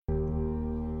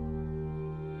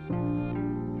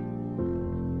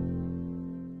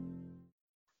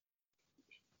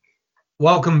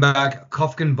Welcome back,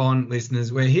 Kofkin Bond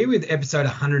listeners. We're here with episode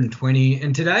 120,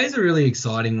 and today is a really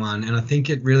exciting one, and I think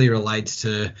it really relates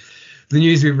to the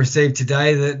news we've received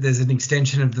today that there's an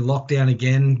extension of the lockdown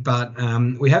again, but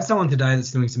we have someone today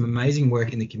that's doing some amazing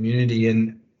work in the community,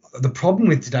 and the problem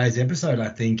with today's episode, I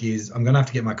think, is I'm going to have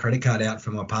to get my credit card out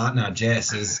for my partner,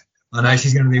 Jess, as I know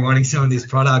she's going to be wanting some of this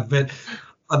product, but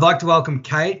I'd like to welcome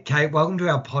Kate. Kate, welcome to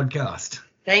our podcast.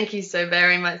 Thank you so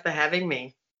very much for having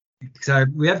me. So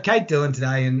we have Kate Dillon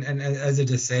today, and as I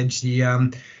just said, she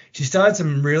started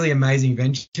some really amazing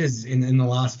ventures in the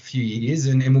last few years,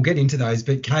 and we'll get into those.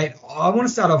 But Kate, I want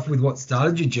to start off with what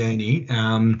started your journey.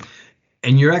 And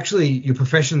your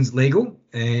profession's legal,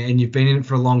 and you've been in it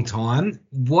for a long time.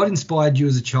 What inspired you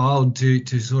as a child to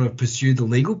sort of pursue the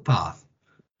legal path?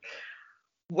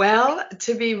 Well,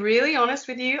 to be really honest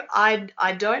with you, I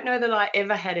don't know that I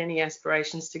ever had any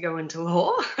aspirations to go into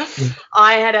law. Yeah.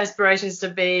 I had aspirations to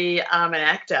be an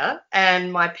actor,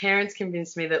 and my parents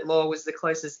convinced me that law was the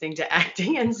closest thing to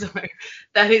acting, and so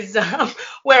that is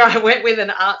where I went with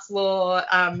an arts law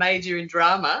major in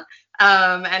drama.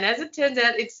 And as it turns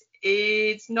out,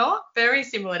 it's not very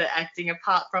similar to acting,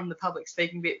 apart from the public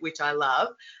speaking bit, which I love.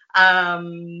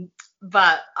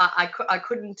 But I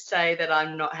couldn't say that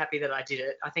I'm not happy that I did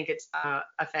it. I think it's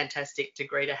a fantastic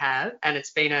degree to have, and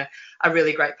it's been a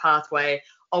really great pathway,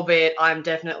 albeit I'm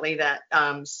definitely that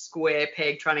square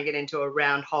peg trying to get into a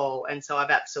round hole. And so I've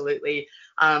absolutely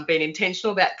been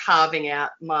intentional about carving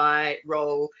out my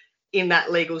role in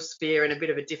that legal sphere in a bit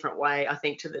of a different way, I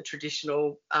think, to the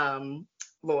traditional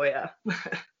lawyer.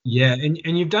 Yeah, and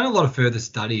you've done a lot of further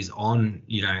studies on,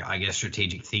 I guess,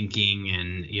 strategic thinking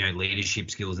and, leadership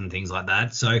skills and things like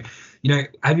that. So,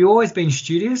 have you always been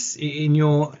studious in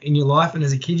your life? And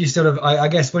as a kid, you sort of, I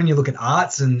guess, when you look at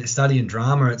arts and study and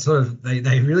drama, it's sort of,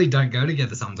 they really don't go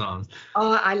together sometimes.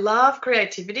 Oh, I love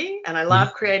creativity, and I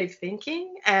love creative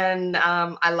thinking, and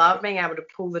I love being able to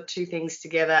pull the two things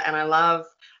together, and I love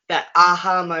that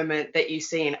aha moment that you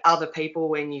see in other people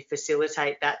when you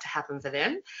facilitate that to happen for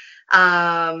them.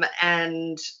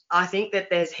 And I think that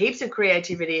there's heaps of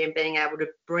creativity in being able to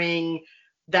bring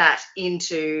that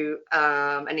into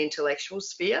an intellectual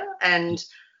sphere, and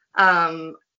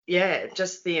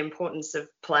just the importance of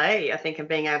play, I think, and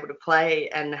being able to play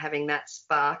and having that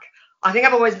spark. I think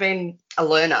I've always been a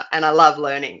learner, and I love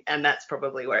learning, and that's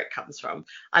probably where it comes from.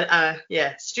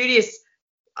 Studious,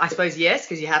 I suppose, yes,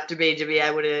 because you have to be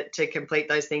able to complete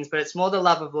those things, but it's more the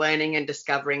love of learning and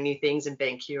discovering new things and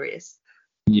being curious.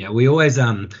 Yeah, we always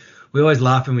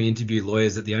laugh when we interview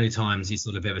lawyers that the only times you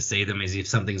sort of ever see them is if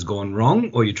something's gone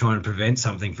wrong or you're trying to prevent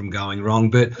something from going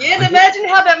wrong. But yeah, imagine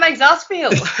how that makes us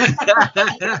feel.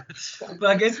 But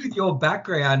I guess with your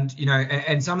background,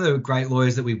 and some of the great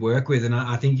lawyers that we work with, and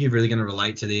I think you're really going to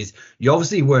relate to this, you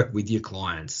obviously work with your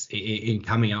clients in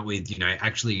coming up with,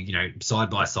 side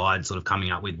by side, sort of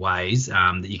coming up with ways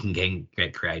that you can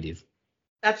get creative.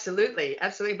 Absolutely.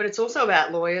 But it's also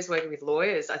about lawyers working with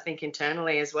lawyers, I think,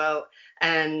 internally as well.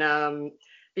 And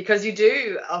because you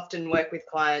do often work with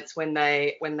clients when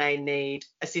they need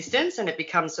assistance, and it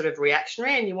becomes sort of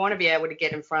reactionary, and you want to be able to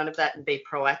get in front of that and be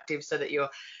proactive so that you're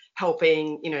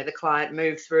helping, the client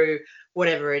move through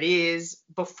whatever it is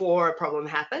before a problem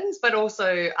happens, but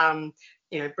also,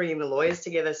 bringing the lawyers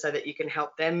together so that you can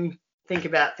help them think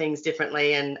about things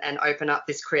differently and open up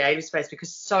this creative space,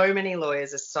 because so many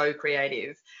lawyers are so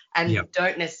creative and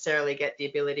don't necessarily get the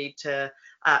ability to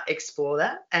explore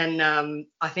that. And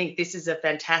I think this is a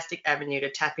fantastic avenue to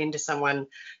tap into someone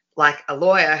like a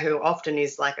lawyer, who often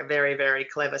is like a very, very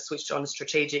clever, switched on,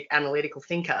 strategic, analytical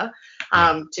thinker,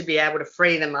 to be able to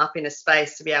free them up in a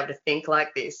space to be able to think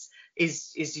like this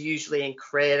is usually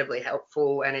incredibly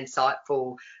helpful and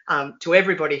insightful to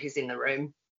everybody who's in the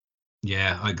room.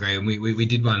 Yeah, I agree. And we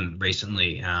did one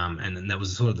recently, and that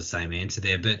was sort of the same answer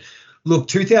there. But look,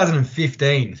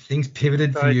 2015, things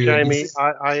pivoted for you. Jamie,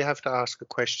 I have to ask a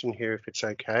question here, if it's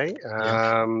okay.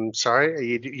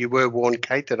 Sorry, you were warned,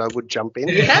 Kate, that I would jump in.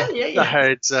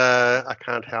 Yeah. So I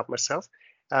can't help myself.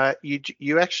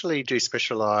 You actually do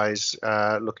specialise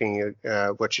looking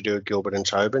at what you do at Gilbert and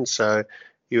Tobin. So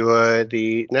you are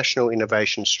the National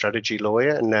Innovation Strategy Lawyer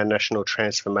and now National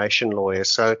Transformation Lawyer.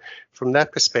 So from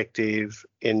that perspective,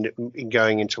 in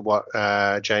going into what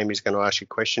Jamie's going to ask you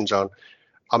questions on,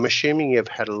 I'm assuming you've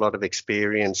had a lot of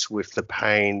experience with the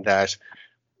pain that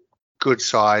good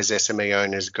size SME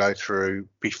owners go through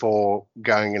before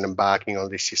going and embarking on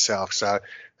this yourself. So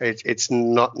it's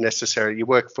not necessarily, you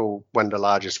work for one of the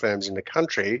largest firms in the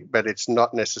country, but it's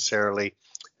not necessarily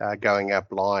going out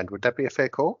blind. Would that be a fair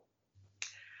call?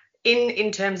 In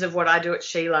terms of what I do at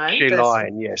Sheline?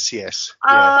 Sheline, yes.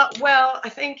 Well, I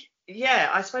think yeah,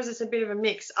 I suppose it's a bit of a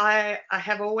mix. I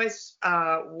have always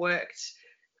worked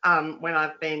when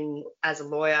I've been as a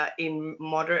lawyer in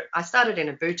moderate. I started in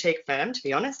a boutique firm, to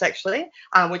be honest, actually,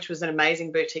 which was an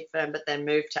amazing boutique firm, but then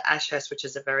moved to Ashurst, which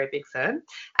is a very big firm,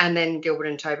 and then Gilbert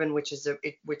and Tobin, which is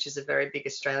a very big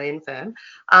Australian firm.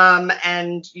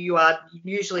 And you are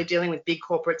usually dealing with big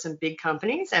corporates and big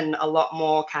companies, and a lot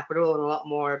more capital and a lot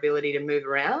more ability to move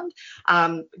around.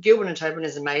 Gilbert and Tobin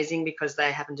is amazing because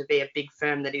they happen to be a big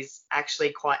firm that is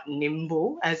actually quite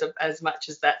nimble, as much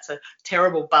as that's a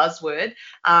terrible buzzword.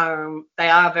 They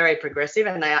are very progressive,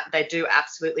 and they do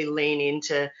absolutely lean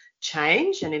into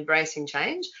change and embracing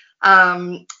change.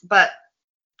 But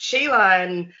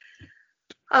Sheline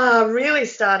really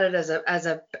started as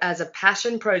a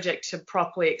passion project to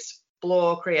properly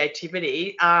explore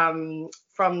creativity,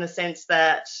 from the sense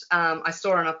that I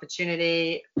saw an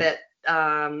opportunity that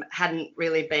hadn't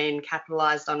really been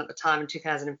capitalized on at the time in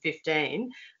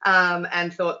 2015,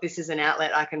 and thought this is an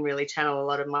outlet I can really channel a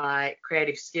lot of my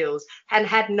creative skills, and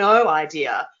had no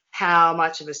idea how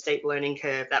much of a steep learning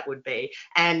curve that would be,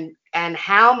 and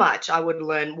how much I would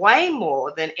learn, way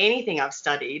more than anything I've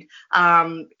studied,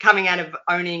 coming out of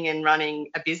owning and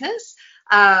running a business.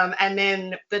 And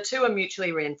then the two are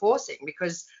mutually reinforcing,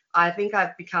 because I think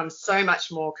I've become so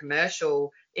much more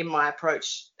commercial in my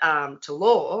approach to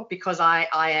law, because I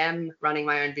am running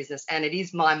my own business, and it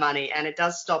is my money, and it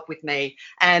does stop with me.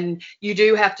 And you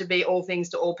do have to be all things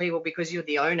to all people because you're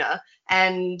the owner,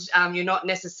 and you're not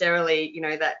necessarily,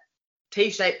 that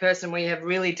T-shaped person where you have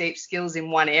really deep skills in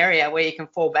one area where you can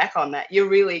fall back on that. You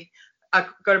really are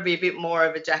got to be a bit more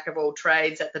of a jack of all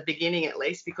trades at the beginning, at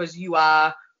least, because you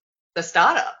are the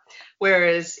startup.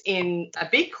 Whereas in a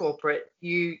big corporate,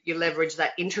 you leverage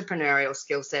that entrepreneurial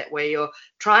skill set where you're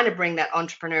trying to bring that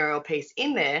entrepreneurial piece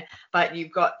in there, but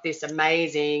you've got this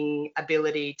amazing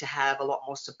ability to have a lot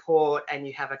more support, and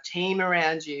you have a team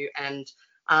around you. And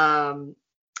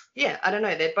yeah, I don't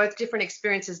know, they're both different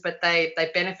experiences, but they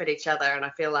benefit each other. And I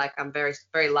feel like I'm very,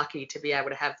 very lucky to be able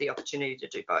to have the opportunity to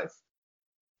do both.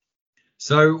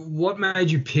 So what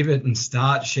made you pivot and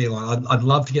start Sheline? I'd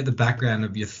love to get the background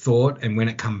of your thought and when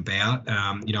it came about.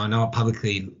 I know it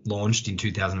publicly launched in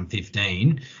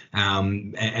 2015,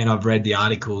 and I've read the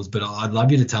articles, but I'd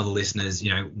love you to tell the listeners,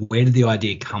 where did the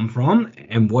idea come from,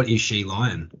 and what is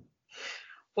Sheline?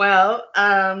 Well,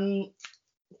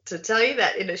 to tell you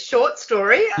that in a short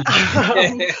story,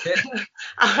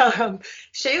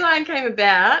 Sheline came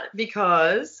about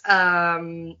because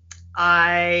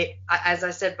as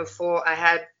I said before,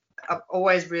 I've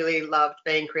always really loved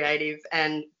being creative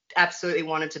and absolutely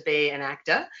wanted to be an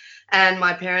actor. And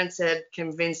my parents had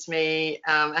convinced me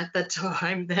at the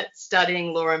time that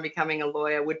studying law and becoming a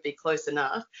lawyer would be close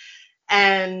enough.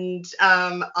 And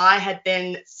I had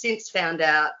then since found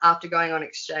out, after going on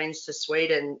exchange to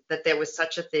Sweden, that there was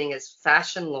such a thing as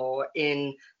fashion law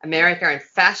in America. And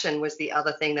fashion was the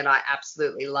other thing that I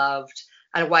absolutely loved,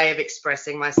 a way of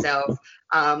expressing myself,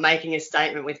 making a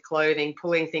statement with clothing,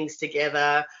 pulling things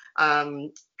together,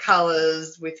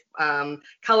 colors with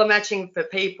color matching for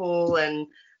people, and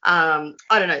I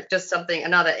don't know, just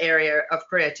another area of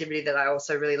creativity that I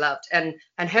also really loved, and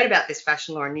heard about this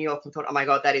fashion law in New York and thought, oh my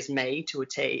God, that is me to a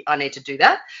T. I need to do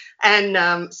that.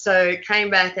 And so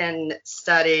came back and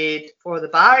studied for the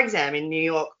bar exam in New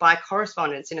York by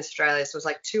correspondence in Australia. So it was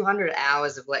like 200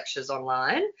 hours of lectures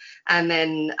online, and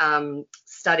then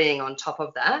studying on top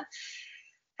of that.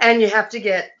 And you have to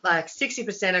get like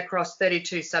 60% across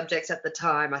 32 subjects at the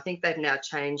time. I think they've now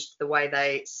changed the way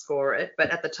they score it,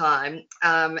 but at the time.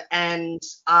 And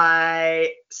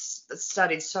I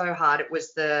studied so hard. It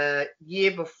was the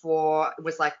year before, it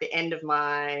was like the end of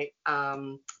my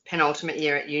penultimate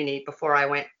year at uni before I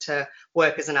went to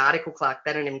work as an article clerk.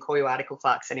 They don't even call you article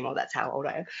clerks anymore. That's how old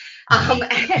I am.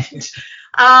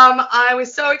 I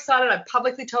was so excited. I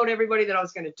publicly told everybody that I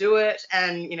was going to do it.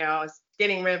 And, I was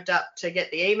getting revved up to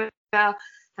get the email, and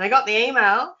I got the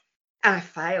email and I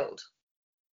failed.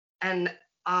 And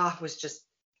I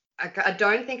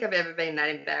don't think I've ever been that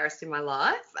embarrassed in my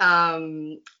life.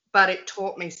 But it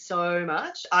taught me so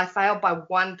much. I failed by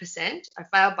 1%. I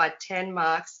failed by 10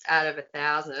 marks out of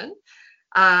 1,000.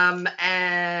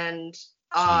 And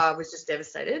I was just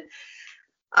devastated.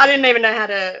 I didn't even know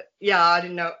I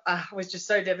didn't know. I was just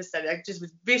so devastated. I just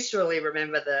viscerally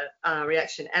remember the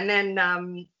reaction. And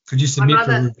then could you submit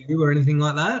for a review or anything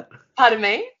like that? Pardon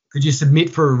me? Could you submit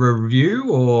for a review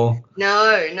or?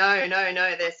 No.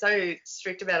 They're so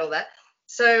strict about all that.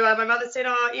 So my mother said,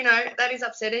 that is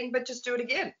upsetting, but just do it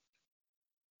again.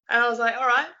 And I was like, all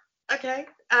right. okay.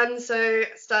 And so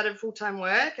started full-time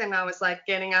work, and I was like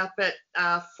getting up at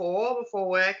 4 before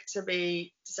work to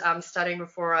be studying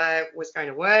before I was going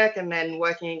to work, and then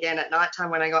working again at nighttime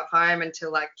when I got home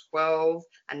until like 12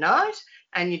 at night.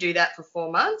 And you do that for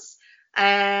 4 months.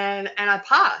 And I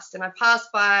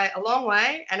passed by a long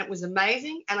way, and it was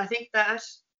amazing. And I think that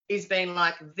has been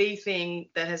like the thing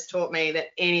that has taught me that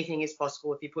anything is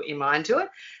possible if you put your mind to it.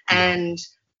 And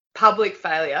public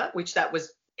failure, which that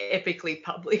was epically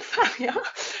public failure,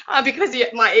 because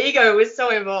my ego was so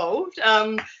involved,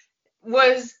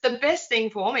 was the best thing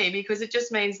for me, because it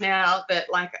just means now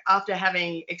that, like, after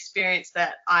having experienced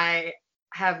that, I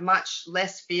have much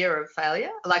less fear of failure.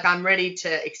 Like, I'm ready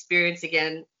to experience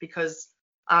again because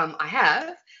I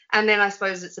have. And then I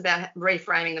suppose it's about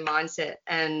reframing the mindset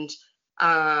and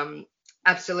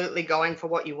absolutely going for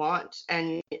what you want.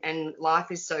 And life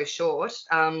is so short.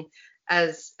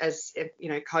 As you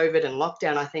know, COVID and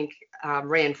lockdown, I think,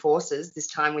 reinforces this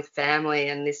time with family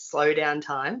and this slowdown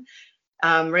time,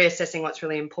 reassessing what's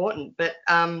really important. But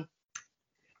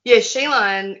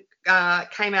Sheline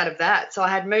came out of that. So I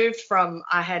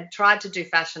had tried to do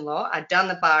fashion law. I'd done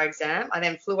the bar exam. I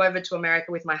then flew over to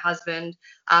America with my husband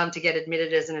to get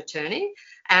admitted as an attorney.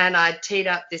 And I teed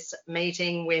up this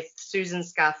meeting with Susan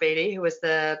Scarfidi, who was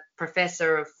the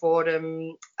professor of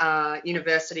Fordham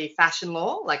University fashion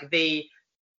law, like the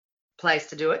place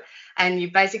to do it. And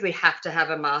you basically have to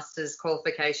have a master's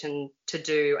qualification to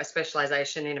do a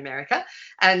specialization in America.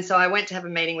 And so I went to have a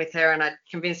meeting with her, and I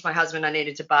convinced my husband I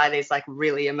needed to buy these like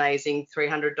really amazing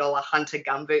 $300 Hunter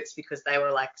gumboots, because they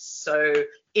were like so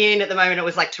in at the moment. It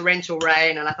was like torrential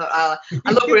rain, and I thought, oh,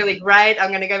 I look really great.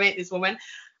 I'm going to go meet this woman.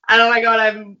 And oh my God,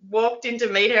 I walked in to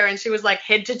meet her, and she was like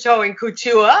head to toe in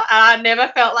couture. And I never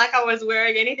felt like I was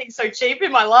wearing anything so cheap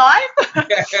in my life.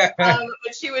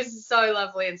 But she was so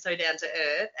lovely and so down to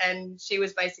earth. And she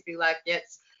was basically like,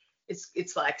 yes,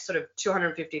 it's like sort of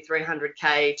 250,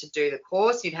 300K to do the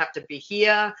course. You'd have to be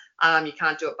here. You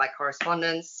can't do it by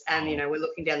correspondence. And, you know, we're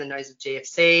looking down the nose of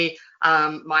GFC.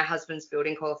 My husband's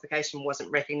building qualification wasn't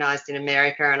recognised in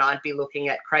America, and I'd be looking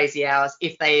at crazy hours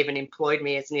if they even employed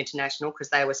me as an international, because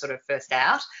they were sort of first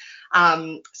out.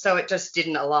 So it just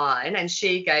didn't align. And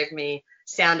she gave me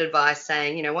sound advice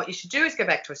saying, you know, what you should do is go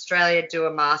back to Australia, do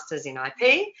a master's in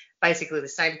IP, basically the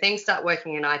same thing, start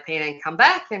working in IP and then come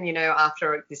back. And, you know,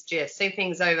 after this GFC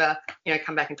thing's over, you know,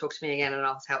 come back and talk to me again and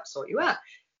I'll help sort you out.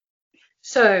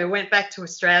 So went back to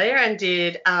Australia and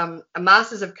did a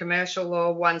Masters of Commercial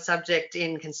Law, one subject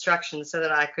in construction, so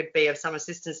that I could be of some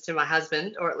assistance to my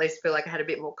husband, or at least feel like I had a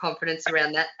bit more confidence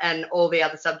around that, and all the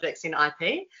other subjects in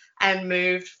IP, and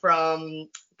moved from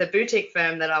the boutique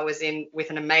firm that I was in with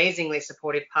an amazingly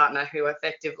supportive partner who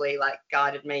effectively like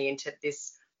guided me into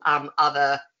this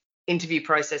other interview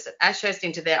process at Ashurst,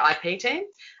 into their IP team,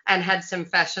 and had some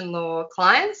fashion law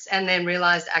clients, and then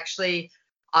realised actually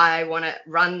I want to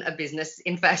run a business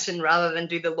in fashion rather than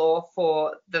do the law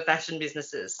for the fashion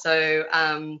businesses.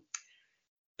 So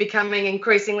becoming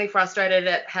increasingly frustrated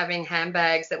at having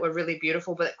handbags that were really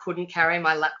beautiful but couldn't carry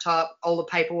my laptop, all the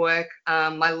paperwork,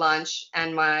 my lunch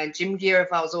and my gym gear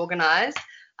if I was organised.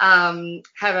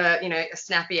 Have a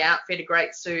snappy outfit, a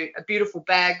great suit, a beautiful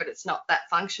bag, but it's not that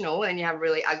functional, and you have a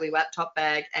really ugly laptop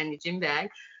bag and your gym bag.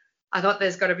 I thought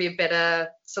there's got to be a better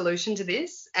solution to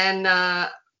this, and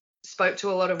spoke to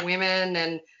a lot of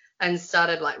women and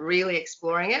started like really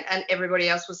exploring it, and everybody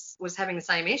else was having the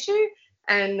same issue,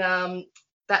 and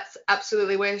that's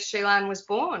absolutely where Sheline was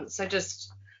born. So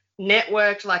just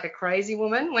networked like a crazy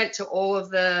woman, went to all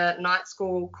of the night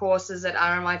school courses at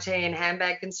RMIT in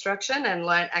handbag construction, and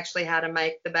learned actually how to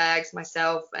make the bags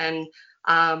myself, and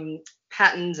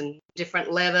patterns and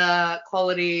different leather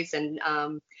qualities, and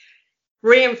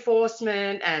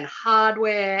reinforcement and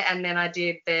hardware. And then I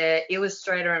did their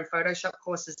Illustrator and Photoshop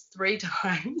courses 3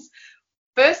 times.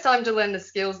 First time to learn the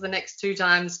skills, the next 2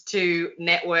 times to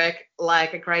network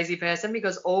like a crazy person,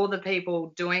 because all the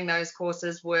people doing those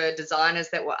courses were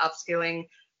designers that were upskilling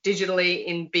digitally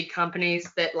in big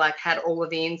companies that like had all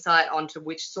of the insight onto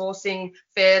which sourcing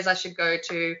fairs I should go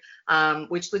to,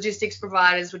 which logistics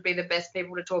providers would be the best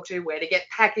people to talk to, where to get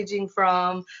packaging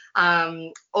from,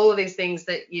 all of these things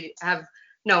that you have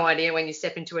no idea when you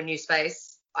step into a new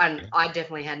space. And I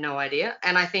definitely had no idea.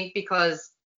 And I think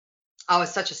because I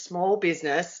was such a small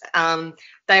business,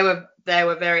 they were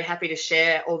very happy to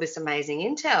share all this amazing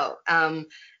intel, and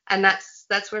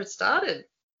that's where it started.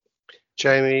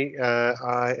 Jamie,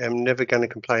 I am never going to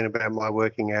complain about my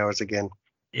working hours again.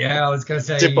 Yeah, I was going to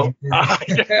say. Simple.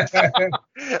 I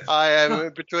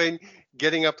am between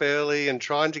getting up early and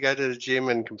trying to go to the gym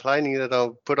and complaining that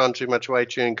I'll put on too much weight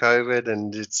during COVID,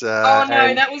 and it's Oh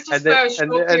no, that was just for a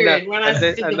short period when I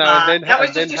did the bar. That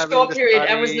was just a short period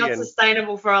and was not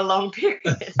sustainable for a long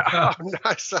period. Oh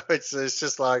no, so it's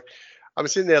just like I'm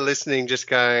sitting there listening, just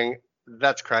going,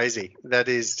 that's crazy. That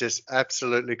is just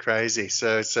absolutely crazy.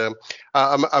 So it's I'm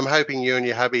hoping you and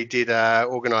your hubby did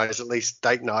organise at least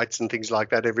date nights and things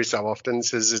like that every so often.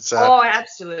 Since it's oh,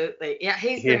 absolutely. Yeah,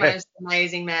 he's the most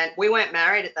amazing man. We weren't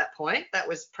married at that point. That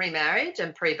was pre-marriage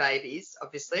and pre-babies,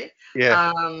 obviously.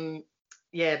 Yeah.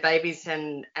 Yeah, babies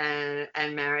and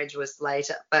marriage was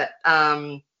later. But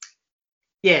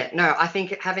yeah, no, I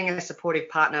think having a supportive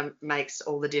partner makes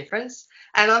all the difference.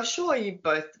 And I'm sure you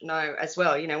both know as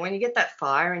well, you know, when you get that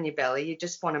fire in your belly, you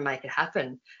just want to make it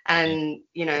happen. And,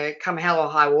 you know, come hell or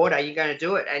high water, you're going to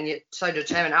do it. And you're so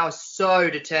determined. I was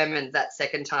so determined that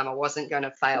second time I wasn't going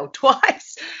to fail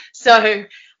twice. So,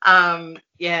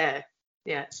 yeah.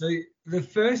 So the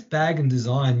first bag and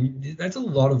design, that's a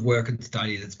lot of work and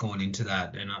study that's gone into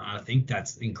that. And I think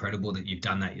that's incredible that you've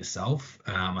done that yourself.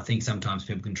 I think sometimes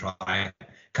people can try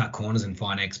cut corners and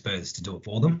find experts to do it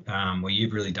for them, where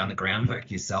you've really done the groundwork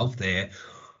yourself there.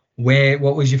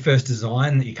 What was your first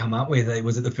design that you come up with?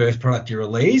 Was it the first product you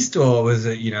released, or was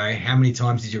it, you know, how many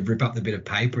times did you rip up the bit of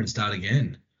paper and start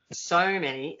again? So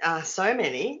many.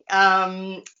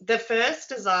 The first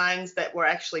designs that were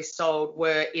actually sold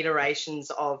were iterations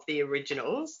of the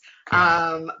originals,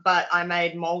 but I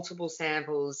made multiple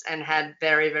samples and had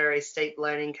very, very steep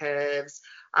learning curves,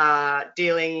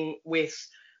 dealing with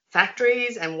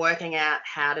factories and working out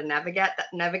how to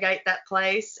navigate that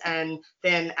place, and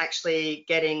then actually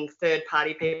getting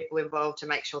third-party people involved to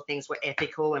make sure things were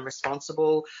ethical and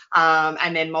responsible,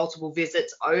 and then multiple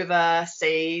visits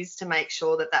overseas to make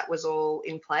sure that was all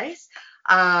in place,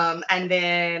 and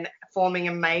then forming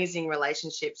amazing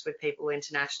relationships with people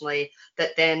internationally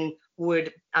that then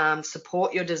would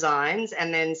support your designs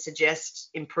and then suggest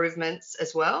improvements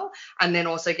as well. And then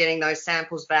also getting those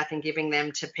samples back and giving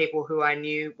them to people who I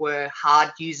knew were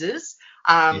hard users,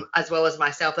 as well as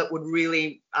myself, that would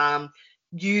really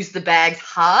use the bags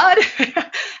hard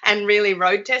and really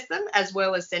road test them, as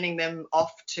well as sending them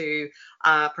off to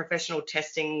professional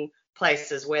testing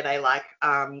places where they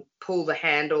pull the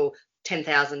handle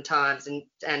 10,000 times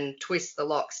and twist the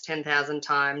locks 10,000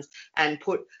 times and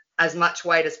put as much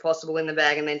weight as possible in the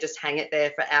bag, and then just hang it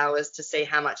there for hours to see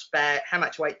how much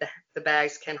weight the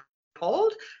bags can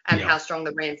hold and how strong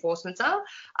the reinforcements are,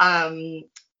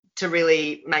 to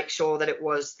really make sure that it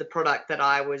was the product that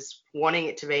I was wanting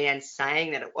it to be and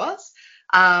saying that it was.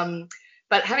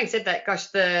 But having said that, gosh,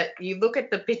 you look at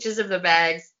the pictures of the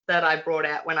bags that I brought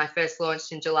out when I first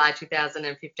launched in July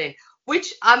 2015,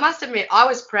 which I must admit I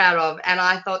was proud of, and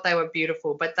I thought they were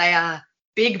beautiful, but they are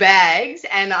big bags,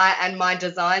 and my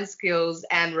design skills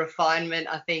and refinement,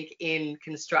 I think, in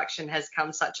construction has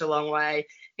come such a long way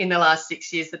in the last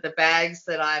 6 years that the bags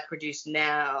that I produce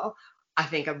now, I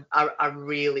think are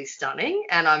really stunning,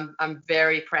 and I'm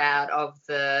very proud of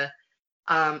the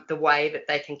way that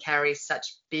they can carry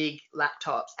such big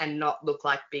laptops and not look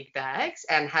like big bags,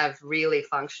 and have really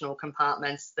functional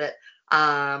compartments that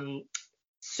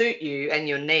suit you and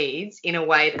your needs in a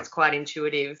way that's quite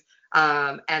intuitive,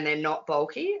 and they're not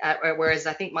bulky. Whereas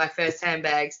I think my first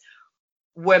handbags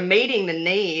were meeting the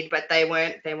need, but they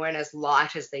weren't as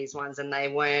light as these ones, and they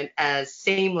weren't as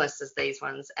seamless as these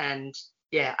ones. And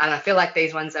I feel like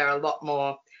these ones are a lot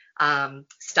more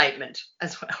statement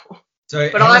as well.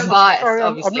 But I'm biased,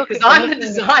 obviously, because I'm the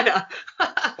designer.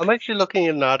 I'm actually looking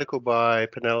at an article by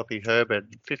Penelope Herbert,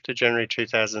 5th of January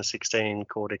 2016,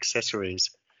 called Accessories.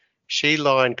 She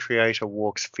Line Creator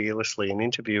Walks Fearlessly, an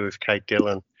interview with Kate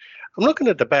Dillon. I'm looking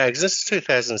at the bags. This is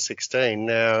 2016.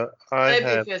 Now,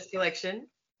 Your first collection.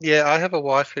 Yeah, I have a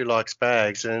wife who likes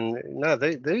bags, and no,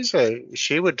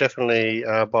 she would definitely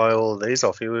buy all of these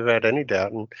off you without any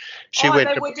doubt. And they were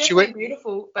definitely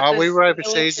beautiful. But we were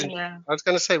overseas, and I was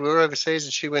going to say we were overseas,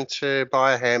 and she went to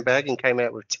buy a handbag and came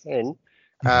out with 10.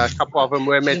 A couple of them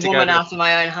were meant to go. She's a woman after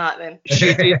my own heart, then.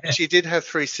 She did have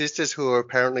 3 sisters who were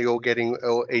apparently all getting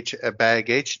each a bag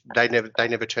each. They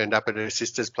never turned up at her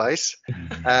sister's place.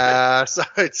 So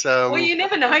it's well, you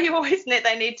never know. You always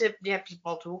you have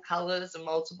multiple colours and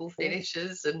multiple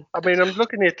finishes. And I mean, I'm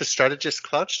looking at the strategist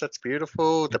clutch. That's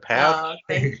beautiful. The pouch,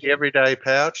 the everyday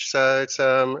pouch. So it's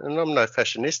and I'm no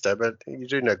fashionista, but you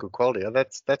do know good quality.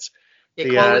 That's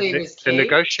quality was key. The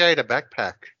negotiator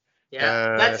backpack.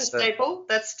 Yeah, that's a staple.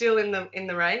 That's still in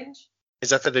the range.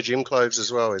 Is that for the gym clothes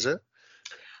as well, is it?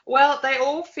 Well, they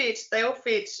all fit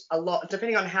a lot,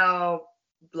 depending on how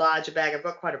larger bag. I've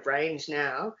got quite a range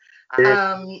now.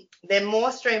 Yeah. They're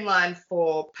more streamlined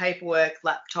for paperwork,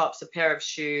 laptops, a pair of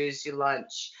shoes, your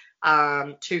lunch,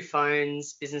 2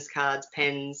 phones, business cards,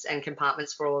 pens, and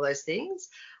compartments for all those things.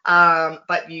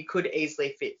 But you could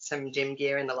easily fit some gym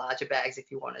gear in the larger bags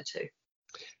if you wanted to.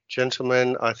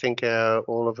 Gentlemen, I think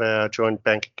all of our joint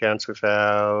bank accounts with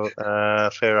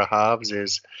our fairer halves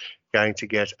is going to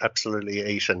get absolutely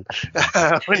eaten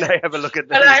when they have a look at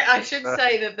But these. I should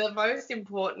say that the most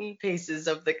important pieces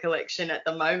of the collection at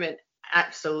the moment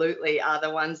absolutely are the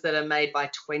ones that are made by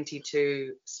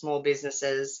 22 small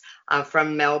businesses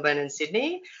from Melbourne and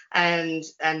Sydney, and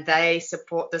they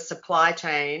support the supply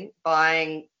chain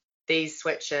buying these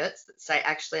sweatshirts that say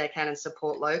actually I can and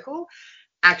support local.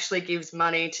 Actually gives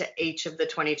money to each of the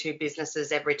 22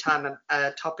 businesses every time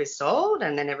a top is sold,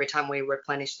 and then every time we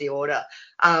replenish the order.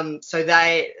 So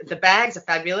the bags are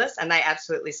fabulous, and they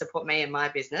absolutely support me and my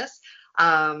business.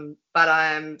 But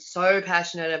I'm so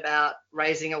passionate about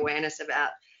raising awareness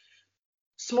about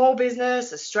small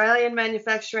business, Australian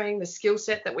manufacturing, the skill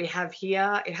set that we have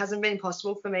here. It hasn't been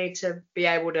possible for me to be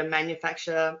able to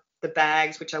manufacture the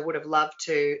bags, which I would have loved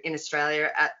to in Australia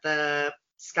at the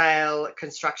scale,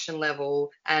 construction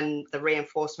level, and the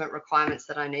reinforcement requirements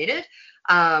that I needed.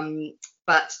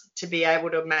 But to be able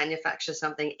to manufacture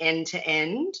something end to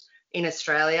end in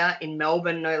Australia, in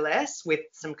Melbourne no less, with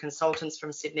some consultants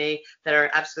from Sydney that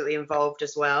are absolutely involved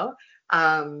as well,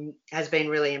 has been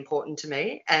really important to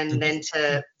me. And then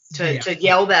to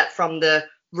yell that from the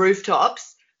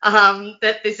rooftops,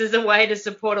 that this is a way to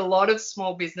support a lot of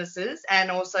small businesses,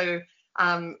 and also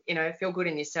feel good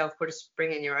in yourself, put a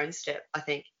spring in your own step, I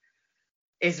think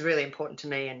is really important to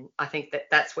me. And I think that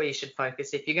that's where you should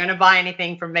focus. If you're going to buy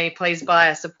anything from me, please buy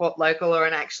a support local or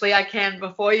an actually I can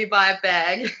before you buy a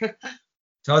bag.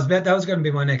 So that was going to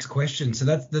be my next question. So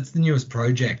that's the newest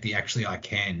project, the Actually I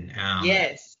Can.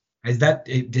 Yes. Does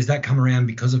that come around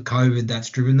because of COVID that's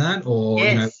driven that, or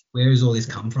Yes. where does all this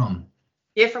come from?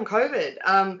 Yeah, from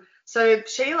COVID. So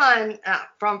Sheline,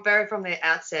 from the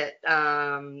outset,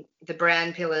 the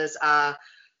brand pillars are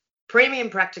premium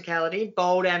practicality,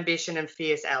 bold ambition, and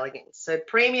fierce elegance. So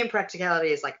premium practicality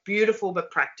is like beautiful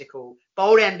but practical.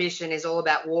 Bold ambition is all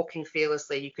about walking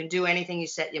fearlessly. You can do anything you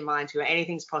set your mind to.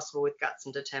 Anything's possible with guts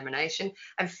and determination.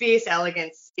 And fierce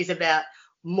elegance is about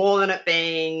more than it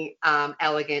being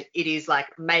elegant. It is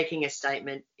like making a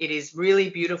statement. It is really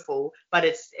beautiful, but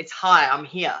it's hi, I'm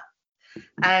here.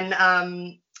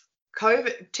 And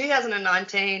COVID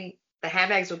 2019, the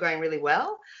handbags were going really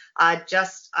well. I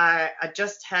just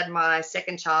had my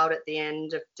second child at the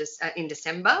end of in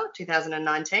December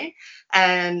 2019,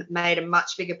 and made a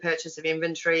much bigger purchase of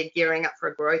inventory, gearing up for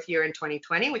a growth year in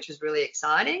 2020, which was really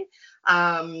exciting.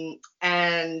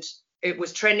 And it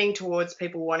was trending towards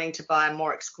people wanting to buy a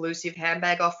more exclusive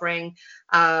handbag offering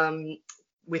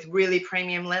with really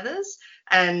premium leathers.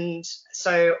 And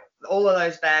so all of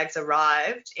those bags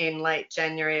arrived in late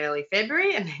January, early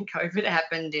February, and then COVID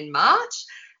happened in March.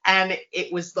 And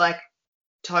it was like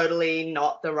totally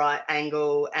not the right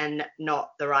angle and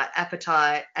not the right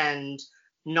appetite and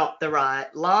not the right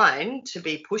line to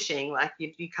be pushing. Like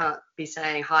you can't be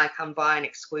saying, hi, come buy an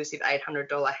exclusive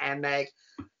 $800 handbag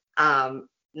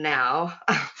now.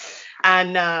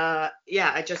 And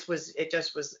it just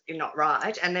was not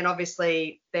right. And then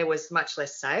obviously there was much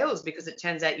less sales, because it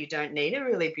turns out you don't need a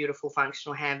really beautiful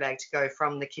functional handbag to go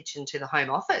from the kitchen to the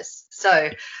home office. So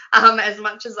as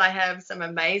much as I have some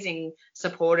amazing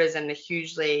supporters and a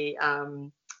hugely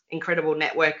incredible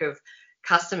network of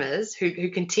customers who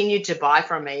continued to buy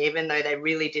from me, even though they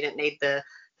really didn't need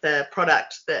the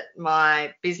product that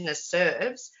my business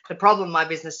serves, the problem my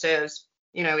business serves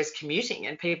is commuting,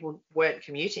 and people weren't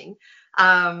commuting.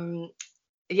 The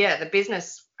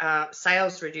business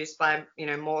sales reduced by,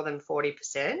 more than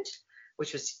 40%,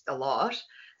 which was a lot.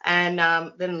 And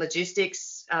then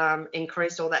logistics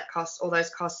increased, all those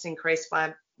costs increased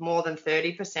by more than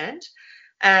 30%.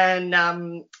 And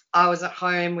I was at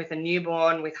home with a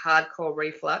newborn with hardcore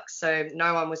reflux, so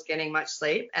no one was getting much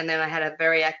sleep. And then I had a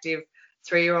very active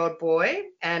 3-year-old boy,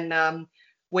 and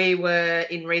we were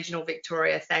in regional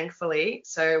Victoria, thankfully,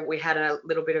 so we had a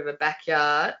little bit of a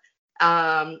backyard.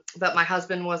 But my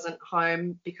husband wasn't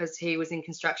home because he was in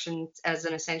construction as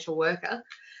an essential worker.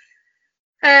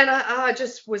 And I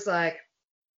just was like,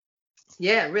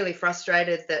 really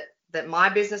frustrated that my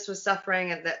business was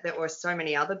suffering, and that there were so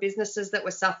many other businesses that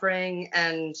were suffering,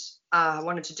 and I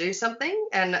wanted to do something.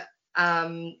 And,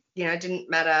 it didn't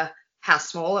matter how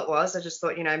small it was. I just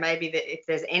thought, maybe that if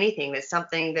there's anything, there's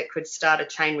something that could start a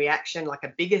chain reaction, like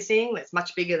a bigger thing that's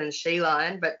much bigger than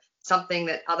Sheline, but something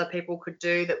that other people could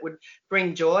do that would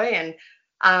bring joy.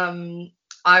 And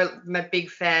I'm a big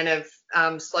fan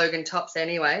of slogan tops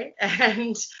anyway,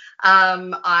 and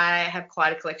I have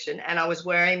quite a collection, and I was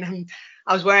wearing them.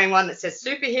 I was wearing one that says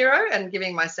superhero and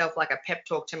giving myself like a pep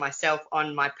talk to myself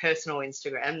on my personal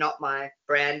Instagram, not my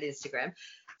brand Instagram,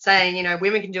 saying,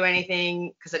 women can do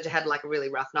anything, because I had like a really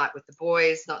rough night with the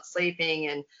boys, not sleeping,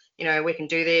 and, we can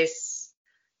do this.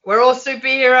 We're all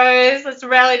superheroes. Let's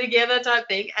rally together type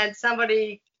thing. And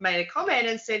somebody made a comment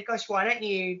and said, gosh, why don't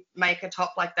you make a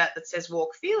top like that says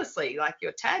walk fearlessly, like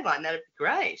your tagline? That'd be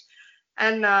great.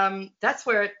 And that's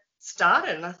where it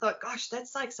started. And I thought, gosh,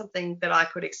 that's like something that I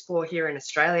could explore here in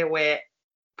Australia, where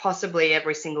possibly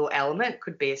every single element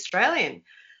could be Australian.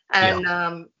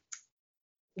 And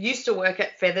used to work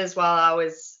at Feathers while I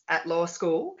was at law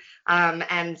school,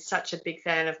 and such a big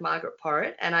fan of Margaret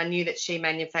Porritt. And I knew that she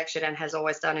manufactured and has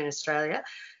always done in Australia.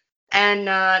 And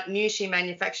knew she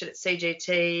manufactured at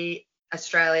CGT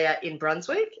Australia in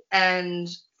Brunswick, and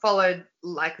followed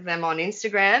like them on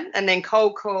Instagram, and then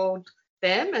cold called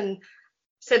them and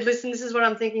said, listen, this is what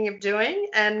I'm thinking of doing.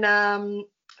 And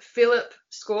Philip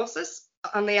Scorsis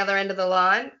on the other end of the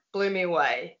line blew me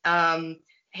away.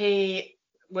 He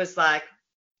was like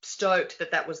stoked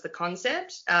that was the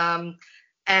concept,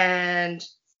 and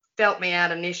felt me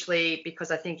out initially, because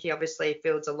I think he obviously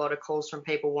fields a lot of calls from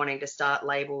people wanting to start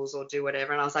labels or do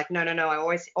whatever. And I was like, no,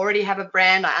 I already have a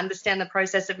brand. I understand the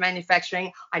process of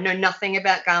manufacturing. I know nothing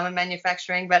about garment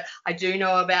manufacturing, but I do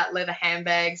know about leather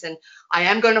handbags, and I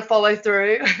am going to follow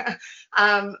through.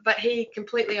 But he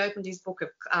completely opened his book of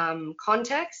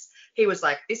contacts. He was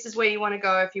like, this is where you want to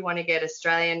go if you want to get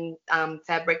Australian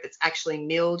fabric that's actually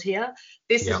milled here.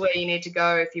 This is where you need to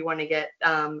go if you want to get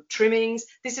trimmings.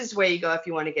 This is where you go if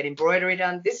you want to get embroidery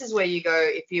done. This is where you go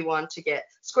if you want to get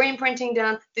screen printing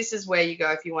done. This is where you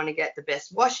go if you want to get the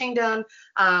best washing done.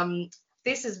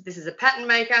 This is a pattern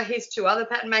maker. Here's 2 other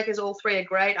pattern makers. All 3 are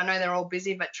great. I know they're all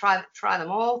busy, but try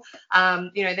them all.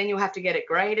 Then you'll have to get it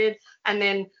graded. And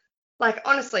then, like,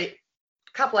 honestly,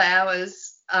 a couple of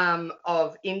hours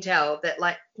of intel that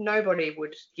like nobody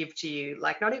would give to you,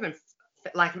 like not even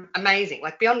like amazing,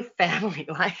 like beyond family,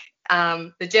 like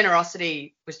the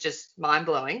generosity was just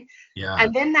mind-blowing.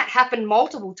 And then that happened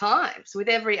multiple times with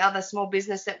every other small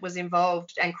business that was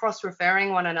involved, and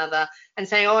cross-referring one another and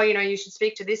saying, oh, you should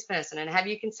speak to this person, and have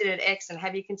you considered X, and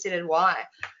have you considered Y?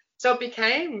 So it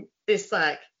became this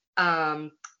like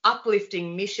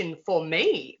uplifting mission for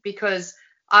me, because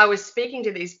I was speaking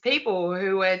to these people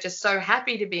who were just so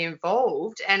happy to be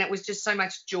involved, and it was just so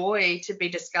much joy to be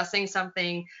discussing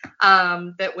something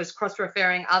that was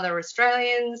cross-referring other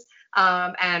Australians,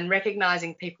 and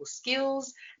recognising people's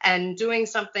skills, and doing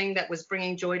something that was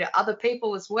bringing joy to other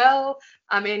people as well.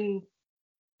 I mean,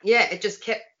 it just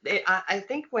kept I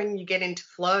think when you get into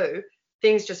flow,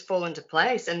 things just fall into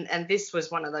place, and this was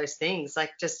one of those things.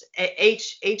 Like, just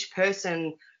each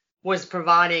person was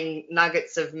providing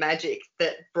nuggets of magic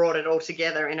that brought it all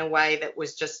together in a way that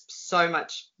was just so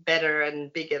much better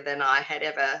and bigger than I had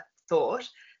ever thought.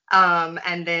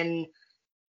 And then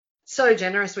so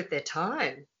generous with their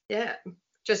time. Yeah,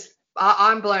 just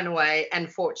I'm blown away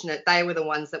and fortunate. They were the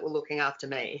ones that were looking after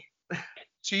me.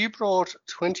 So you brought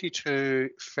 22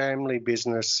 family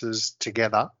businesses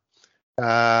together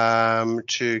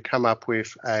to come up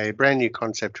with a brand new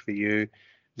concept for you.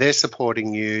 They're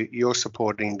supporting you, you're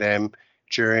supporting them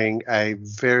during a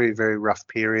very, very rough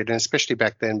period, and especially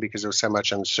back then because there was so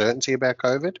much uncertainty about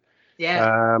COVID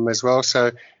as well.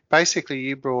 So basically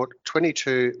you brought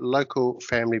 22 local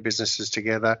family businesses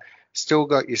together, still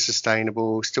got your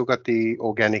sustainable, still got the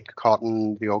organic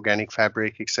cotton, the organic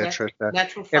fabric, etc.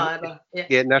 Natural fibre.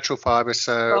 Natural fibre.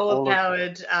 So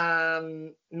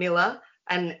solar-powered miller,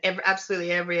 and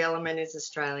absolutely every element is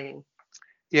Australian.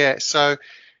 Yeah, so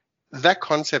that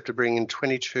concept of bringing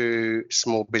 22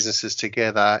 small businesses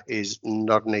together is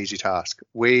not an easy task.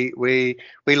 We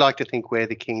like to think we're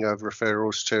the king of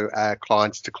referrals to our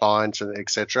clients, and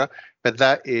etc. But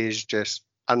that is just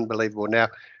unbelievable.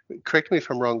 Now, correct me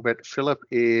if I'm wrong, but Philip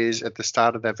is at the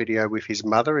start of that video with his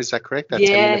mother. Is that correct? That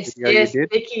yes.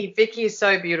 Vicky is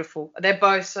so beautiful. They're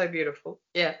both so beautiful.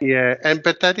 Yeah. Yeah,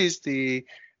 but that is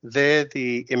they're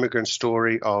the immigrant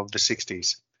story of the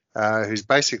 60s. Who's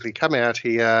basically come out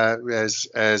here as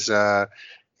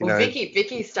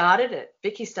Vicky started it.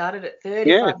 Vicky started it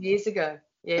 35 years ago.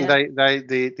 Yeah.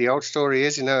 The old story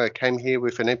is, I came here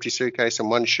with an empty suitcase and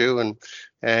one shoe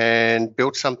and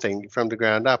built something from the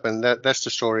ground up, and that's the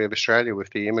story of Australia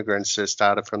with the immigrants that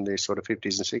started from the sort of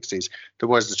 50s and 60s. There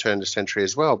was the turn of the century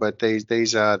as well, but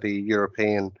these are the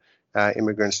European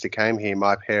immigrants that came here.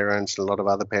 My parents, and a lot of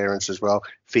other parents as well.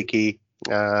 Vicky.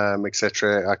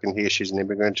 Etc. I can hear she's an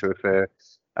immigrant with her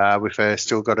with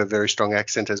still got a very strong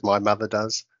accent as my mother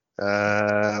does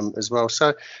as well.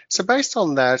 So based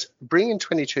on that, bringing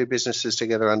 22 businesses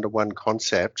together under one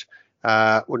concept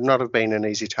would not have been an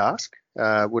easy task.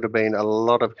 Would have been a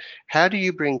lot of. How do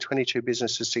you bring 22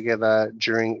 businesses together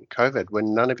during COVID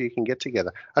when none of you can get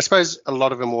together? I suppose a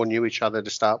lot of them all knew each other to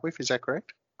start with. Is that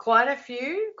correct? Quite a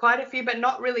few, but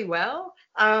not really well.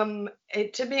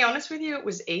 To be honest with you, it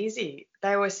was easy.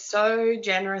 They were so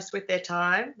generous with their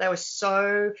time. They were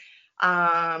so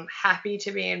happy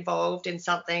to be involved in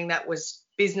something that was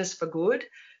business for good.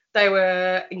 They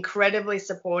were incredibly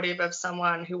supportive of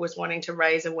someone who was wanting to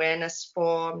raise awareness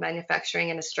for manufacturing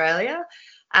in Australia.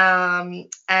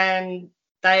 And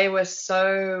they were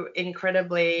so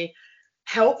incredibly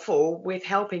helpful with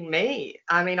helping me.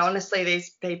 I mean, honestly,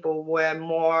 these people were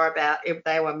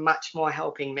they were much more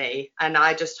helping me. And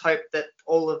I just hope that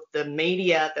all of the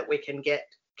media that we can get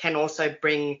can also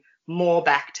bring more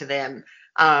back to them,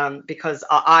 because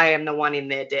I am the one in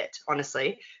their debt,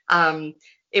 honestly.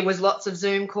 It was lots of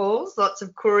Zoom calls, lots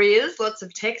of couriers, lots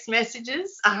of text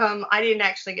messages. I didn't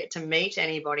actually get to meet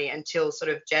anybody until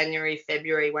sort of January,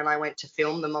 February, when I went to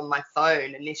film them on my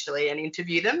phone initially and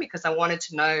interview them, because I wanted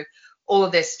to know all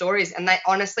of their stories. And they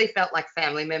honestly felt like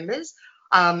family members.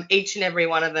 Each and every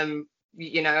one of them,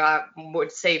 I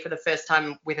would see for the first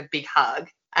time with a big hug.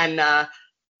 And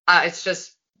it's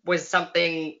just was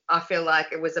something, I feel like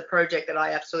it was a project that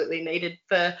I absolutely needed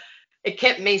it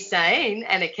kept me sane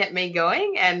and it kept me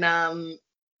going. And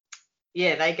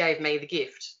they gave me the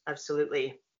gift.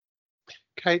 Absolutely.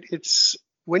 Kate, it's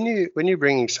when you're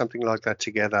bringing something like that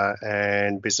together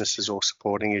and businesses all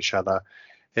supporting each other,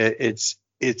 it's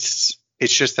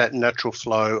just that natural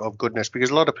flow of goodness. Because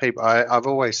a lot of people, I've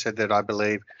always said that I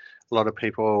believe a lot of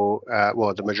people,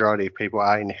 the majority of people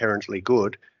are inherently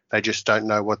good. They just don't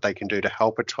know what they can do to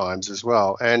help at times as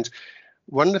well. And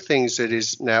one of the things that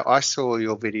is now, I saw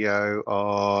your video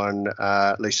on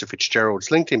Lisa Fitzgerald's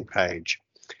LinkedIn page,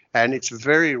 and it's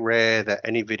very rare that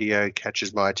any video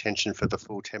catches my attention for the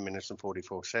full 10 minutes and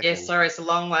 44 seconds. Yeah, sorry, it's a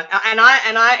long one. And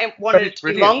I wanted it to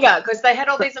be longer because they had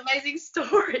all these amazing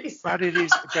stories. But it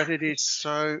is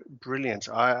so brilliant.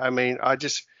 I mean, I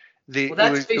just...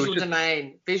 that's Visual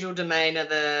Domain. Visual Domain are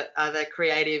the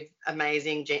creative,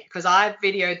 amazing, because I've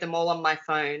videoed them all on my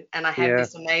phone, and I have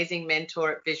this amazing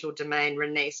mentor at Visual Domain,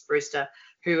 Renice Brewster,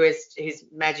 who is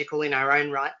magical in her own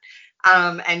right.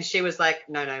 And she was like,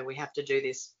 no, we have to do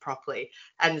this properly.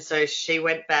 And so she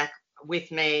went back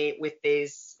with me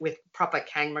with proper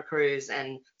camera crews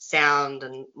and sound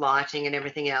and lighting and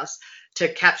everything else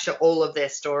to capture all of their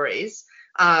stories.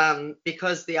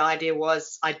 Because the idea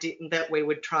was that we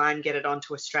would try and get it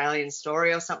onto Australian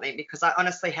Story or something, because I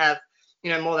honestly have,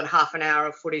 more than half an hour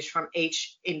of footage from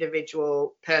each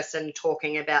individual person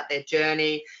talking about their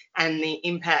journey and the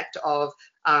impact of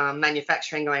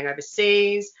manufacturing going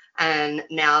overseas. And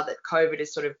now that COVID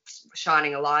is sort of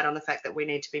shining a light on the fact that we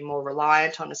need to be more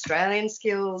reliant on Australian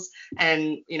skills,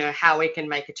 and, how we can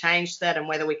make a change to that, and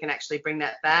whether we can actually bring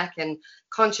that back, and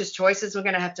conscious choices we're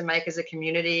going to have to make as a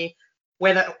community,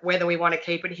 whether we want to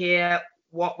keep it here,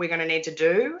 what we're going to need to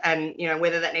do, and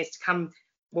whether that needs to come.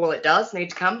 Well, it does need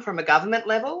to come from a government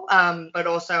level, but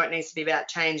also it needs to be about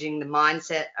changing the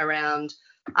mindset around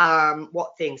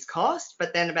what things cost,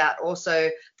 but then about also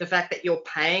the fact that you're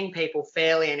paying people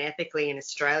fairly and ethically in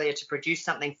Australia to produce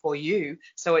something for you,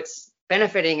 so it's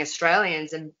benefiting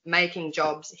Australians and making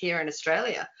jobs here in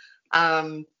Australia.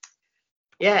 So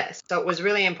it was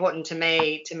really important to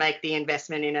me to make the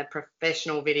investment in a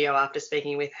professional video after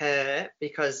speaking with her,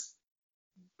 because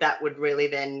that would really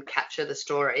then capture the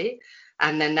story.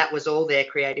 And then that was all their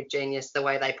creative genius, the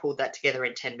way they pulled that together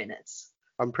in 10 minutes.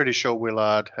 I'm pretty sure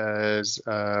Willard has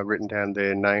written down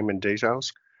their name and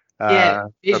details.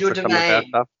 Visual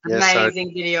Domain.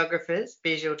 Amazing videographers,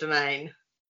 Visual Domain.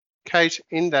 Kate,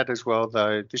 in that as well,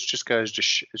 though, this just goes to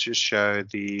just show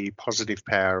the positive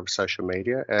power of social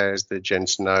media. As the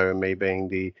gents know, me being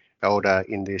the elder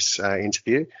in this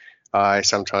interview, I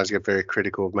sometimes get very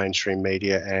critical of mainstream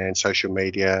media and social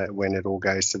media when it all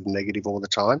goes to the negative all the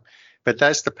time. But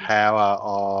that's the power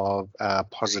of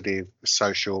positive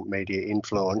social media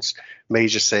influence. Me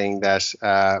just seeing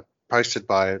that posted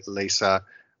by Lisa,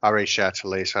 I reached out to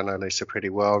Lisa. I know Lisa pretty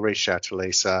well. Reached out to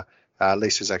Lisa.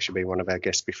 Lisa's actually been one of our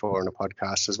guests before on a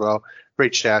podcast as well.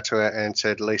 Reached out to her and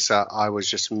said, Lisa, I was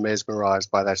just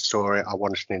mesmerized by that story. I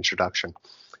wanted an introduction.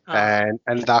 And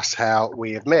that's how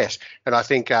we have met. And I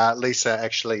think Lisa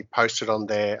actually posted on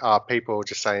there, people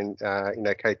just saying,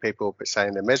 Kate, people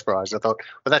saying they're mesmerized. I thought,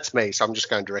 well, that's me, so I'm just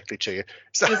going directly to you.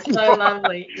 So, it's so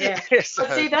lovely, yeah. So,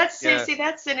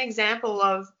 that's an example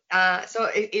of, so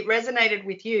it resonated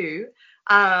with you.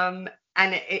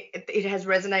 and it has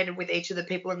resonated with each of the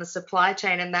people in the supply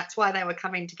chain, and that's why they were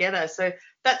coming together. So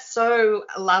that's so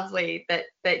lovely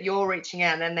that you're reaching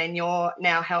out, and then you're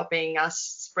now helping us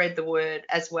spread the word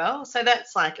as well. So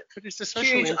that's like But it's a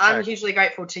social huge. impact. I'm hugely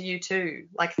grateful to you too.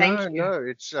 Like, thank you.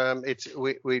 No,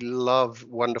 we love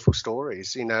wonderful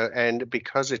stories, and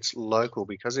because it's local,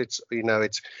 because it's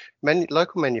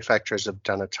local manufacturers have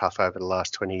done it tough over the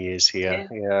last 20 years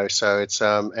here, so it's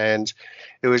and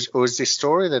it was this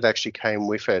story that actually came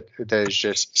with it that is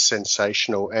just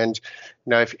sensational. And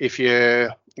if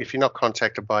you're not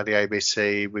contacted by the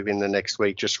ABC within the next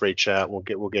week, just reach out.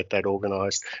 We'll get that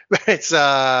organised. But it's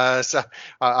so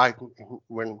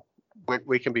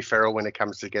we can be feral when it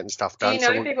comes to getting stuff done. Do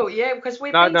you know people? Yeah, because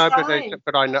we've no, been trying.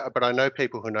 but I know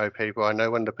people who know people. I know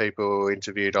one of the people who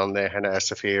interviewed on there, Hannah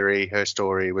Asafiri. Her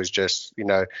story was just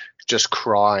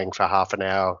crying for half an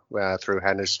hour through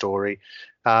Hannah's story.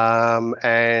 And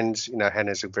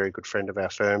Hannah's a very good friend of our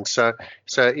firm. So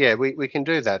yeah, we can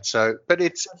do that. So, but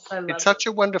it's such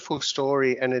a wonderful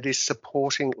story, and it is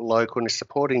supporting local and it's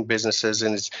supporting businesses,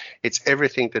 and it's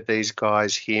everything that these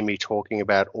guys hear me talking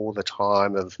about all the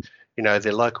time of,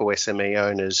 their local SME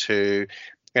owners who,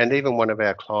 and even one of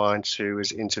our clients who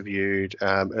was interviewed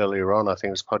earlier on, I think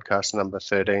it was podcast number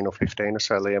 13 or 15 or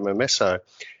so, Leo Memesso.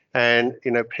 And,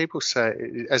 people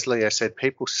say, as Leo said,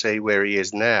 people see where he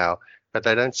is now, but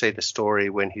they don't see the story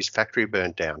when his factory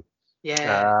burnt down.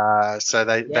 Yeah. So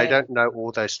they don't know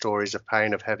all those stories of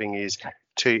pain of having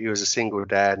he was a single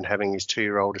dad and having his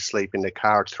 2-year-old asleep in the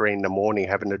car at 3 a.m,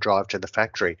 having to drive to the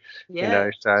factory,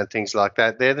 so things like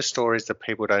that. They're the stories that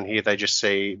people don't hear. They just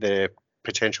see the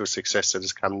potential success that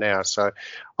has come now. So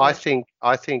I think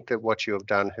that what you have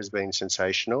done has been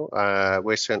sensational.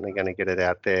 We're certainly going to get it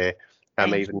out there.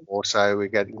 Even more so, we're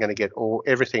going to get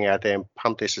everything out there and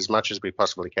pump this as much as we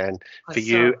possibly can for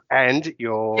you and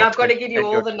your. Yeah, I've got to give you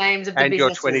all the names of the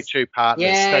businesses. And your 22 partners.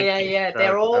 Yeah.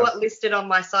 They're all listed on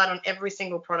my site on every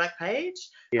single product page.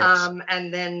 Yes.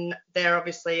 And then they're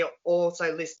obviously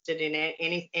also listed in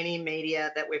any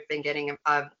media that we've been getting,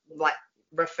 like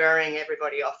referring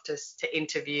everybody off to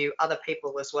interview other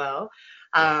people as well.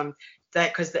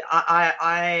 Because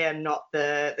I am not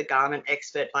the garment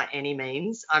expert by any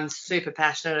means. I'm super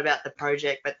passionate about the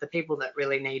project, but the people that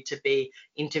really need to be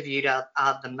interviewed are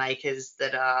the makers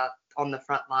that are on the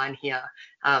front line here.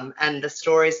 And the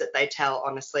stories that they tell,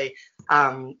 honestly,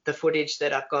 the footage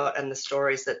that I've got and the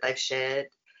stories that they've shared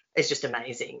is just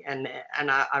amazing. And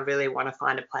I really want to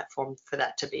find a platform for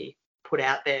that to be put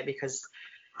out there, because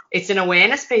it's an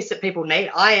awareness piece that people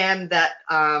need. I am that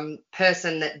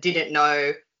person that didn't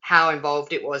know how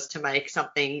involved it was to make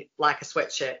something like a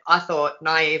sweatshirt. I thought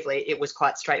naively it was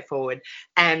quite straightforward,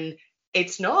 and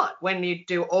it's not. When you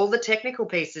do all the technical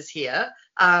pieces here,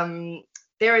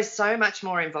 there is so much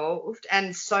more involved,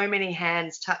 and so many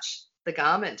hands touch the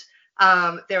garment.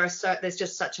 There's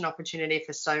just such an opportunity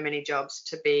for so many jobs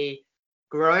to be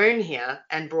grown here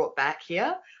and brought back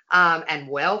here, and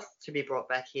wealth to be brought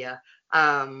back here.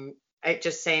 It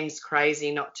just seems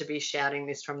crazy not to be shouting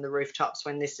this from the rooftops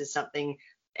when this is something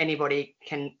anybody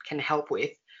can help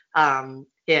with. I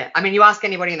mean, you ask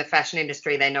anybody in the fashion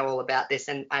industry, they know all about this,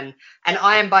 and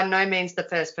I am by no means the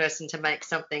first person to make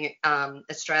something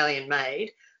Australian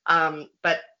made,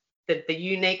 but the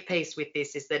unique piece with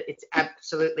this is that it's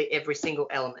absolutely every single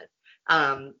element,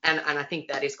 and I think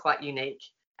that is quite unique.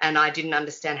 And I didn't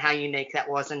understand how unique that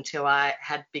was until I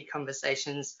had big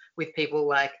conversations with people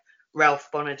like Ralph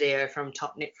Bonadio from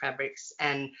Top Knit Fabrics,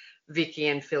 and Vicky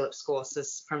and Philip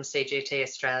Scorses from CGT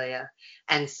Australia,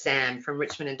 and Sam from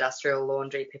Richmond Industrial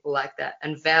Laundry, people like that,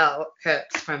 and Val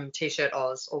Kirks from T-Shirt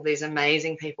Oz, all these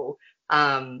amazing people.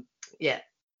 No,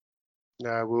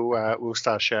 we'll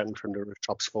start shouting from the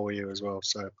rooftops for you as well.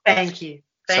 So thank you.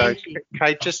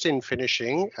 Kate, just in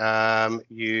finishing,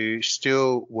 you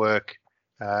still work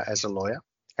as a lawyer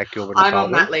at Gilbert & I'm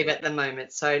Sullivan. on mat leave at the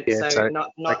moment, so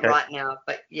not okay. Right now,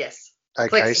 but yes. Okay,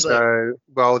 flexibly. So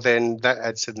well then that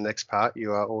adds to the next part.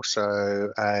 You are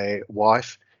also a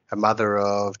wife, a mother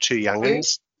of 2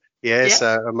 young'uns. Yes,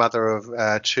 a mother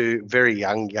of 2 very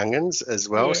young young'uns as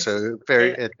well. Yes. So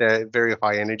at a very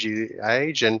high energy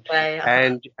age, and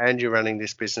you're running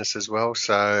this business as well.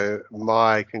 So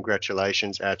my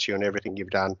congratulations out to you on everything you've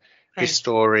done. This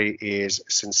story is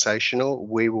sensational.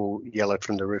 We will yell it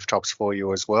from the rooftops for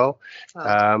you as well.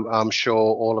 I'm sure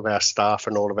all of our staff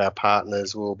and all of our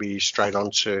partners will be straight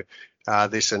onto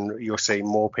this, and you'll see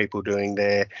more people doing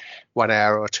their 1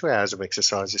 hour or 2 hours of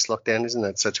exercise this lockdown, isn't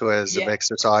it? So 2 hours of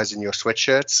exercise in your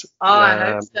sweatshirts. I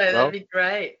hope so. That'd be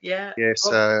great. Yeah. Yeah.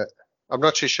 So I'm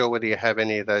not too sure whether you have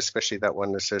any of those, especially that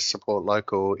one that says support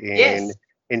local in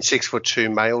in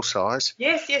 6'2" male size.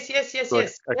 Yes. Good.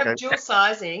 We Okay. have dual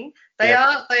sizing. They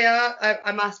are.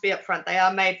 I must be upfront. They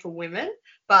are made for women,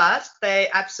 but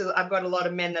I've got a lot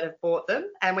of men that have bought them,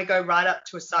 and we go right up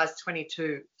to a size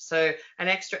 22. So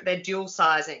they're dual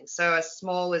sizing. So a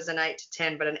small is an 8 to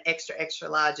 10, but an extra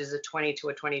large is a 20 to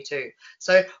a 22.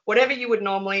 So whatever you would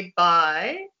normally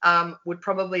buy would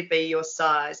probably be your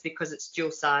size because it's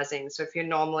dual sizing. So if you're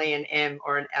normally an M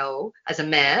or an L as a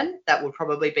man, that would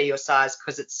probably be your size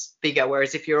because it's bigger.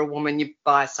 Whereas if you're a woman, you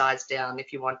buy a size down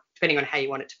if you want, depending on how you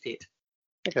want it to fit.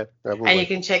 Okay. And you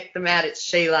can check them out at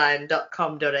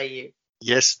sheline.com.au.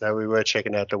 Yes, no, we were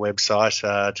checking out the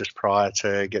website just prior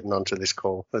to getting onto this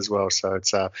call as well. So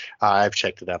it's I've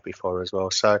checked it out before as well.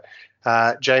 So,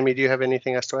 Jamie, do you have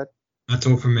anything else to add? That's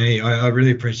all from me. I really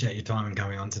appreciate your time and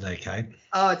coming on today, Kate.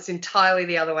 Oh, it's entirely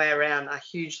the other way around. I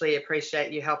hugely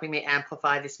appreciate you helping me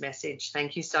amplify this message.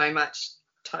 Thank you so much,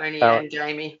 Tony and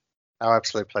Jamie. Our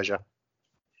absolute pleasure.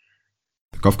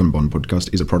 The Kofkin Bond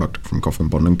podcast is a product from Kofkin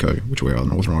Bond & Co., which we are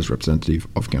an authorised representative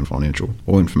of Count Financial.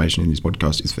 All information in this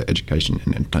podcast is for education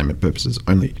and entertainment purposes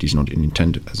only. It is not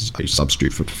intended as a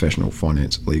substitute for professional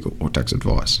finance, legal or tax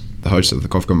advice. The hosts of the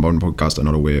Kofkin Bond podcast are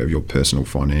not aware of your personal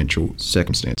financial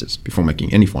circumstances. Before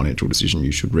making any financial decision,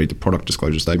 you should read the product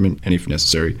disclosure statement and, if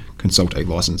necessary, consult a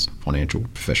licensed financial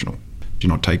professional. Do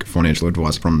not take financial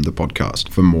advice from the podcast.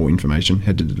 For more information,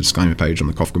 head to the disclaimer page on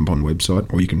the Kofkin Bond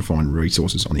website, or you can find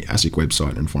resources on the ASIC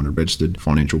website and find a registered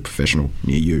financial professional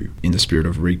near you. In the spirit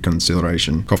of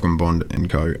reconciliation, Kofkin Bond &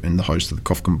 Co. and the host of the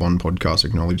Kofkin Bond podcast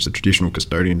acknowledge the traditional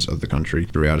custodians of the country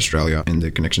throughout Australia and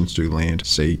their connections to land,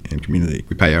 sea and community.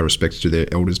 We pay our respects to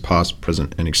their elders past,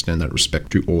 present and extend that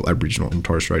respect to all Aboriginal and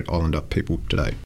Torres Strait Islander people today.